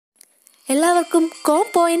എല്ലാവർക്കും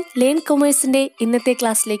point learn കൊമേഴ്സിൻ്റെ ഇന്നത്തെ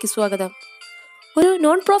ക്ലാസ്സിലേക്ക് സ്വാഗതം. ഒരു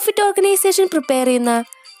നോൺ പ്രോഫിറ്റ് ഓർഗനൈസേഷൻ പ്രിപ്പയർ ചെയ്യുന്ന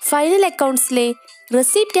ഫൈനൽ അക്കൗണ്ട്സിലെ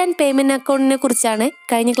റെസിപ്റ്റ് ആൻഡ് പേയ്മെൻറ്റ് അക്കൗണ്ടിനെ കുറിച്ചാണ്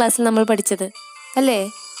കഴിഞ്ഞ ക്ലാസ്സിൽ നമ്മൾ പഠിച്ചത് അല്ലേ?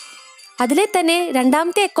 അതിലെ തന്നെ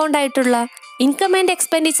രണ്ടാമത്തെ അക്കൗണ്ടായിട്ടുള്ള ഇൻകം ആൻഡ്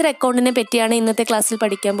എക്സ്പെൻഡിച്ചർ അക്കൗണ്ടിനെ പറ്റിയാണ് ഇന്നത്തെ ക്ലാസ്സിൽ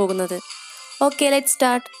പഠിക്കാൻ പോകുന്നത്. Okay, let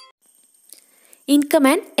start. Income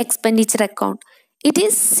and expenditure account it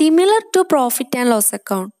is similar to profit and loss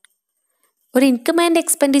account. ഒരു income and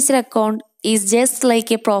expenditure account is just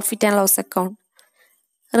like A profit and loss account.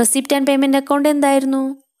 Receipt and payment account എന്തായിരുന്നു?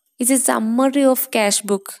 It's A summary of cash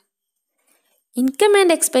book. Income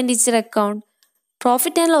and expenditure account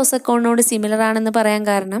profit and loss അക്കൗണ്ടിനോട് similar ആണെന്ന് പറയാൻ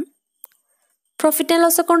കാരണം, profit and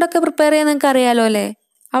loss account ഒക്കെ prepare ചെയ്യാൻ നിങ്ങൾക്ക് അറിയാലോ അല്ലേ?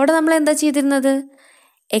 അവിടെ നമ്മൾ എന്താ ചെയ്തിരുന്നത്?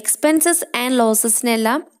 എക്സ്പെൻസസ് ആൻഡ്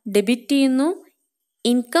ലോസസിനെല്ലാം ഡെബിറ്റ് ചെയ്യുന്നു,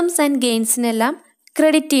 ഇൻകംസ് ആൻഡ് ഗെയിൻസിനെല്ലാം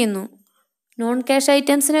ക്രെഡിറ്റ് ചെയ്യുന്നു, നോൺ ക്യാഷ്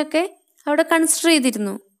ഐറ്റംസിനൊക്കെ അവിടെ കൺസിഡർ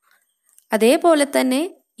ചെയ്തിരുന്നു. അതേപോലെ തന്നെ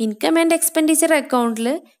ഇൻകം ആൻഡ് എക്സ്പെൻഡിച്ചർ അക്കൗണ്ടിൽ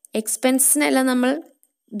എക്സ്പെൻസിനെല്ലാം നമ്മൾ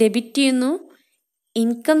ഡെബിറ്റ് ചെയ്യുന്നു,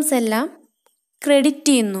 ഇൻകംസ് എല്ലാം ക്രെഡിറ്റ്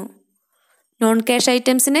ചെയ്യുന്നു, നോൺ ക്യാഷ്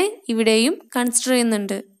ഐറ്റംസിനെ ഇവിടെയും കൺസിഡർ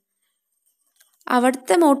ചെയ്യുന്നുണ്ട്.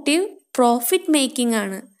 അവിടുത്തെ മോട്ടീവ് പ്രോഫിറ്റ് മേക്കിംഗ്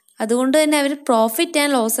ആണ്. അതുകൊണ്ട് തന്നെ അവർ profit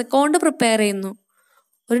and loss account prepare ചെയ്യുന്നു.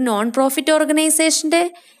 ഒരു നോൺ പ്രോഫിറ്റ് ഓർഗനൈസേഷൻ്റെ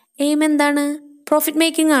എയിം എന്താണ്? പ്രോഫിറ്റ്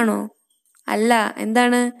മേക്കിംഗ് ആണോ? അല്ല,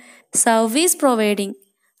 എന്താണ്? Service providing.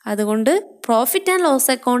 അതുകൊണ്ട് പ്രോഫിറ്റ് ആൻഡ് ലോസ്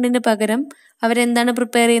അക്കൗണ്ടിന് പകരം അവരെന്താണ്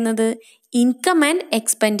പ്രിപ്പയർ ചെയ്യുന്നത്? Income and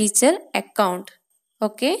expenditure account.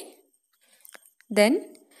 Okay, then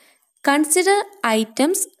consider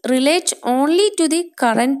items relate only to the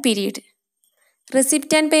current period.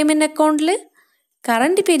 Receipt and payment അക്കൗണ്ടിൽ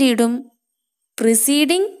കറൻറ്റ് പീരീഡും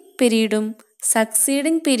പ്രിസീഡിങ് പീരീഡും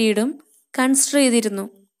സക്സീഡിങ് പീരീഡും കൺസിഡർ ചെയ്തിരുന്നു.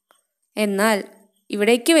 എന്നാൽ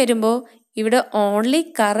ഇവിടേക്ക് വരുമ്പോൾ ഇവിടെ ഓൺലി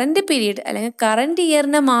കറൻറ്റ് പീരീഡ് അല്ലെങ്കിൽ കറൻറ്റ്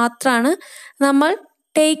ഇയറിനെ മാത്രമാണ് നമ്മൾ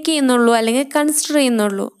ടേക്ക് ചെയ്യുന്നുള്ളൂ അല്ലെങ്കിൽ കൺസിഡർ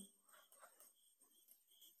ചെയ്യുന്നുള്ളൂ.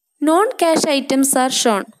 Non cash items are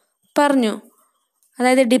shown പറഞ്ഞു.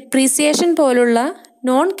 അതായത് ഡിപ്രീസിയേഷൻ പോലുള്ള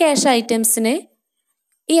നോൺ ക്യാഷ് ഐറ്റംസിനെ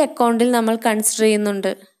ഈ അക്കൗണ്ടിൽ നമ്മൾ കൺസിഡർ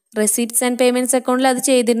ചെയ്യുന്നുണ്ട്. റെസീപ്റ്റ്സ് ആൻഡ് പേയ്മെൻറ്റ്സ് അക്കൗണ്ടിൽ അത്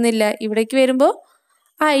ചെയ്തിരുന്നില്ല. ഇവിടേക്ക് വരുമ്പോൾ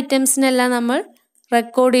ആ ഐറ്റംസിനെല്ലാം നമ്മൾ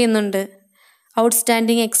റെക്കോർഡ് ചെയ്യുന്നുണ്ട്.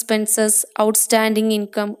 ഔട്ട്സ്റ്റാൻഡിങ് എക്സ്പെൻസസ്, ഔട്ട്സ്റ്റാൻഡിങ്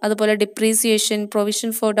ഇൻകം, അതുപോലെ ഡിപ്രീസിയേഷൻ, പ്രൊവിഷൻ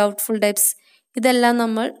ഫോർ ഡൗട്ട്ഫുൾ ഡെബ്റ്റ്സ്, ഇതെല്ലാം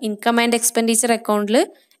നമ്മൾ ഇൻകം ആൻഡ് എക്സ്പെൻഡിച്ചർ അക്കൗണ്ടിൽ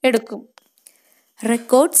എടുക്കും.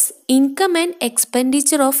 Records income and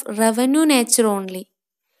expenditure of revenue nature only.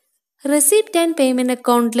 Receipt and payment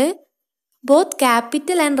അക്കൗണ്ടിൽ ബോത്ത്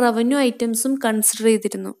ക്യാപിറ്റൽ ആൻഡ് റവന്യൂ ഐറ്റംസും കൺസിഡർ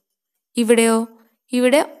ചെയ്തിരുന്നു. ഇവിടെയോ?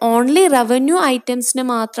 ഇവിടെ ഓൺലി റവന്യൂ ഐറ്റംസിനെ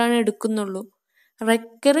മാത്രമാണ് എടുക്കുന്നുള്ളൂ.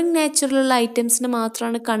 റെക്കറിങ് നേച്ചറിലുള്ള ഐറ്റംസിനെ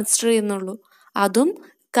മാത്രമാണ് കൺസിഡർ ചെയ്യുന്നുള്ളൂ. അതും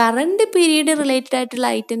കറണ്ട് പീരീഡ് റിലേറ്റഡ് ആയിട്ടുള്ള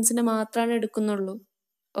ഐറ്റംസിനെ മാത്രമാണ് എടുക്കുന്നുള്ളൂ.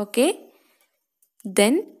 Okay,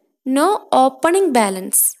 then no opening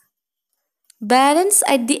balance. Balance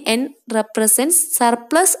at the end represents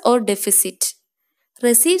surplus or deficit.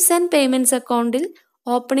 Receipts and payments അക്കൗണ്ടിൽ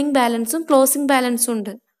ഓപ്പണിംഗ് ബാലൻസും ക്ലോസിംഗ് ബാലൻസും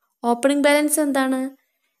ഉണ്ട്. ഓപ്പണിംഗ് ബാലൻസ് എന്താണ്?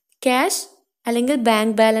 ക്യാഷ് അല്ലെങ്കിൽ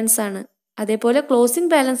ബാങ്ക് ബാലൻസ് ആണ്. അതേപോലെ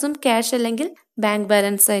ക്ലോസിംഗ് ബാലൻസും ക്യാഷ് അല്ലെങ്കിൽ ബാങ്ക്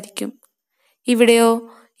ബാലൻസ് ആയിരിക്കും. ഇവിടെയോ?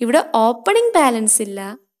 ഇവിടെ ഓപ്പണിംഗ് ബാലൻസ് ഇല്ല.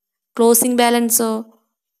 ക്ലോസിംഗ് ബാലൻസോ?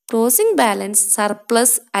 ക്ലോസിംഗ് ബാലൻസ്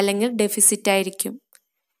സർപ്ലസ് അല്ലെങ്കിൽ ഡെഫിസിറ്റ് ആയിരിക്കും.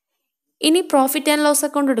 ഇനി പ്രോഫിറ്റ് ആൻഡ് ലോസ്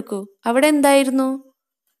അക്കൗണ്ട് എടുക്കൂ. അവിടെ എന്തായിരുന്നു?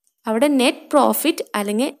 അവിടെ നെറ്റ് പ്രോഫിറ്റ്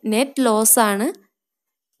അല്ലെങ്കിൽ നെറ്റ് ലോസ് ആണ്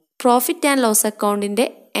പ്രോഫിറ്റ് ആൻഡ് ലോസ് അക്കൗണ്ടിൻ്റെ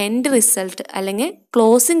എൻഡ് റിസൾട്ട് അല്ലെങ്കിൽ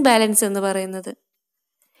ക്ലോസിംഗ് ബാലൻസ് എന്ന് പറയുന്നത്.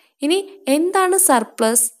 ഇനി എന്താണ്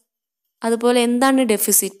സർപ്ലസ്? അതുപോലെ എന്താണ്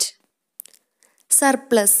deficit?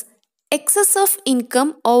 Surplus excess of income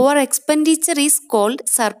over expenditure is called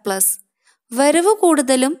surplus. വരവ്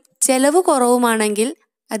കൂടുതലും ചെലവ് കുറവുമാണെങ്കിൽ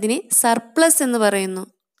അതിനെ സർപ്ലസ് എന്ന് പറയുന്നു.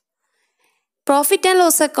 പ്രോഫിറ്റ് ആൻഡ്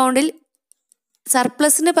ലോസ് അക്കൗണ്ടിൽ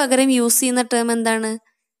സർപ്ലസിന് പകരം യൂസ് ചെയ്യുന്ന ടേം എന്താണ്?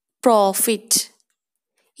 പ്രോഫിറ്റ്.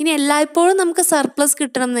 ഇനി എല്ലായ്പ്പോഴും നമുക്ക് സർപ്ലസ്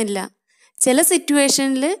കിട്ടണം എന്നില്ല. ചില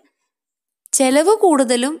സിറ്റുവേഷനിൽ ചെലവ്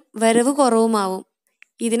കൂടുതലും വരവ് കുറവുമാവും.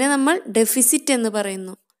 ഇതിനെ നമ്മൾ ഡെഫിസിറ്റ് എന്ന്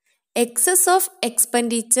പറയുന്നു. Excess of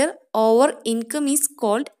expenditure over income is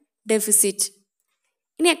called deficit.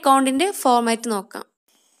 ഇനി അക്കൗണ്ടിൻ്റെ ഫോർമാറ്റ് നോക്കാം.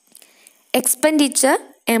 Expenditure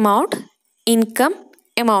amount, income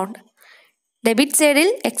amount. Debit സൈഡിൽ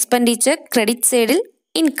എക്സ്പെൻഡിച്ചർ, ക്രെഡിറ്റ് സൈഡിൽ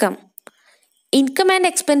income. Income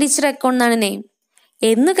and expenditure account എന്നാണ് നെയിം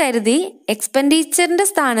എന്ന് കരുതി എക്സ്പെൻഡിച്ചറിൻ്റെ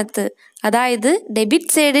സ്ഥാനത്ത്, അതായത്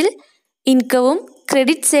ഡെബിറ്റ് സൈഡിൽ ഇൻകവും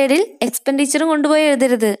ക്രെഡിറ്റ് സൈഡിൽ എക്സ്പെൻഡിച്ചറും കൊണ്ടുപോയി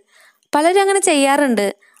എഴുതരുത്. പലരും അങ്ങനെ ചെയ്യാറുണ്ട്.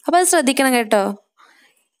 അപ്പോൾ അത് ശ്രദ്ധിക്കണം കേട്ടോ.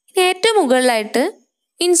 ഇനി ഏറ്റവും മുകളിലായിട്ട്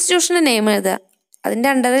ഇൻസ്റ്റിറ്റ്യൂഷൻ്റെ നെയിം എഴുതുക. അതിൻ്റെ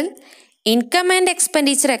അണ്ടറിൽ income and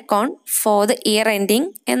expenditure account for the year ending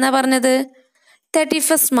എന്നാ പറഞ്ഞത്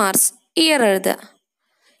 31st March ഇയർ എഴുതുക.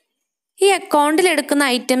 ഈ അക്കൗണ്ടിൽ എടുക്കുന്ന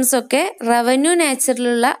ഐറ്റംസ് ഒക്കെ റവന്യൂ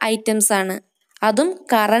നേച്ചറിലുള്ള ഐറ്റംസ് ആണ്, അതും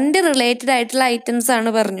കറണ്ട് റിലേറ്റഡ് ആയിട്ടുള്ള ഐറ്റംസ് ആണ്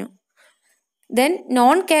പറഞ്ഞു. ദെൻ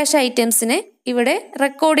നോൺ ക്യാഷ് ഐറ്റംസിനെ ഇവിടെ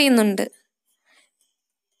റെക്കോർഡ് ചെയ്യുന്നുണ്ട്.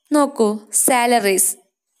 നോക്കൂ, സാലറീസ്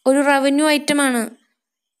ഒരു റവന്യൂ ഐറ്റമാണ്.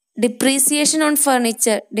 Depreciation on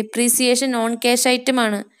furniture, depreciation non cash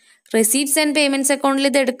ഐറ്റമാണ്. റെസീപ്റ്റ്സ് ആൻഡ് പേയ്മെന്റ്സ് അക്കൗണ്ടിൽ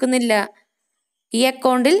ഇത് എടുക്കുന്നില്ല, ഈ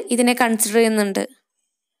അക്കൗണ്ടിൽ ഇതിനെ കൺസിഡർ ചെയ്യുന്നുണ്ട്.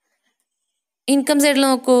 ഇൻകം സൈഡിൽ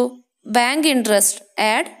നോക്കൂ, bank interest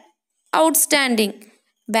add outstanding,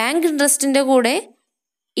 bank ഇൻട്രസ്റ്റിൻ്റെ കൂടെ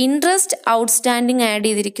ഇൻട്രസ്റ്റ് ഔട്ട്സ്റ്റാൻഡിങ് ആഡ്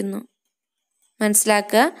ചെയ്തിരിക്കുന്നു.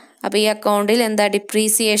 മനസ്സിലാക്കുക. അപ്പോൾ ഈ അക്കൗണ്ടിൽ എന്താ,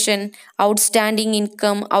 depreciation, outstanding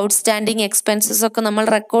income, outstanding expenses ഒക്കെ നമ്മൾ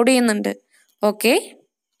റെക്കോർഡ് ചെയ്യുന്നുണ്ട്. Okay.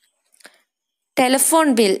 Telephone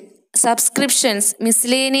bill, subscriptions,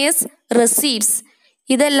 miscellaneous receipts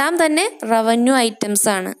ഇതെല്ലാം തന്നെ റവന്യൂ ഐറ്റംസ്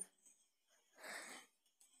ആണ്.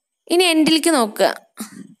 ഇനി എൻഡിലേക്ക് നോക്കുക,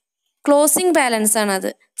 ക്ലോസിംഗ് ബാലൻസ് ആണ്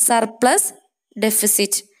അത്, സർപ്ലസ്,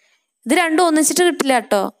 ഡെഫിസിറ്റ്. ഇത് രണ്ടും ഒന്നിച്ചിട്ട് കിട്ടില്ല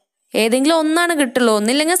കേട്ടോ, ഏതെങ്കിലും ഒന്നാണ് കിട്ടുള്ളൂ,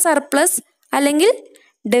 ഒന്നില്ലെങ്കിൽ സർപ്ലസ് അല്ലെങ്കിൽ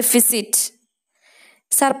ഡെഫിസിറ്റ്.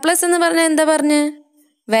 സർപ്ലസ് എന്ന് പറഞ്ഞാൽ എന്താ പറഞ്ഞ്,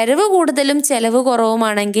 വരവ് കൂടുതലും ചെലവ്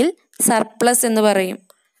കുറവുമാണെങ്കിൽ സർപ്ലസ് എന്ന് പറയും.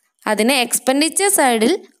 അതിനെ എക്സ്പെൻഡിച്ചർ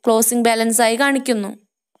സൈഡിൽ ക്ലോസിംഗ് ബാലൻസ് ആയി കാണിക്കുന്നു.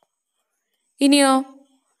 ഇനിയോ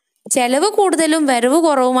ചെലവ് കൂടുതലും വരവ്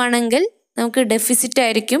കുറവുമാണെങ്കിൽ നമുക്ക് ഡെഫിസിറ്റ്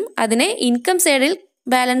ആയിരിക്കും, അതിനെ ഇൻകം സൈഡിൽ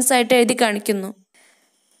ബാലൻസ് ആയിട്ട് എഴുതി കാണിക്കുന്നു.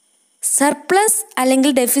 സർപ്ലസ്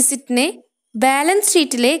അല്ലെങ്കിൽ ഡെഫിസിറ്റിനെ ബാലൻസ്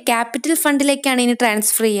ഷീറ്റിലെ ക്യാപിറ്റൽ ഫണ്ടിലേക്കാണ് ഇനി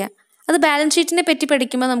ട്രാൻസ്ഫർ ചെയ്യുക. അത് ബാലൻസ് ഷീറ്റിനെ പറ്റി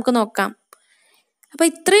പഠിക്കുമ്പോൾ നമുക്ക് നോക്കാം. അപ്പോൾ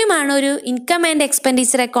ഇത്രയുമാണ് ഒരു ഇൻകം ആൻഡ്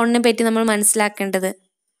എക്സ്പെൻഡിച്ചർ അക്കൗണ്ടിനെ പറ്റി നമ്മൾ മനസ്സിലാക്കേണ്ടത്.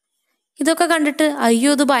 ഇതൊക്കെ കണ്ടിട്ട് അയ്യോ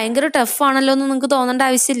ഇത് ഭയങ്കര ടഫാണല്ലോ എന്ന് നിങ്ങൾക്ക് തോന്നേണ്ട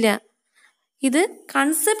ആവശ്യമില്ല. ഇത്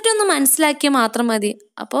കൺസെപ്റ്റ് ഒന്ന് മനസ്സിലാക്കിയാൽ മാത്രം മതി,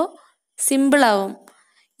 അപ്പോൾ സിമ്പിളാവും.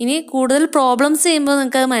 ഇനി കൂടുതൽ പ്രോബ്ലംസ് ചെയ്യുമ്പോൾ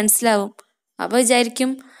നിങ്ങൾക്ക് അത് മനസ്സിലാവും. അപ്പോൾ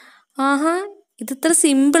വിചാരിക്കും ആഹാ ഇത് ഇത്ര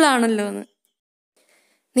സിമ്പിളാണല്ലോ എന്ന്.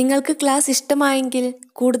 നിങ്ങൾക്ക് ക്ലാസ് ഇഷ്ടമായെങ്കിൽ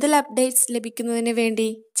കൂടുതൽ അപ്ഡേറ്റ്സ് ലഭിക്കുന്നതിന് വേണ്ടി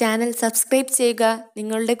ചാനൽ സബ്സ്ക്രൈബ് ചെയ്യുക,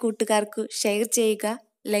 നിങ്ങളുടെ കൂട്ടുകാർക്ക് ഷെയർ ചെയ്യുക,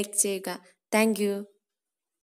 ലൈക്ക് ചെയ്യുക. താങ്ക്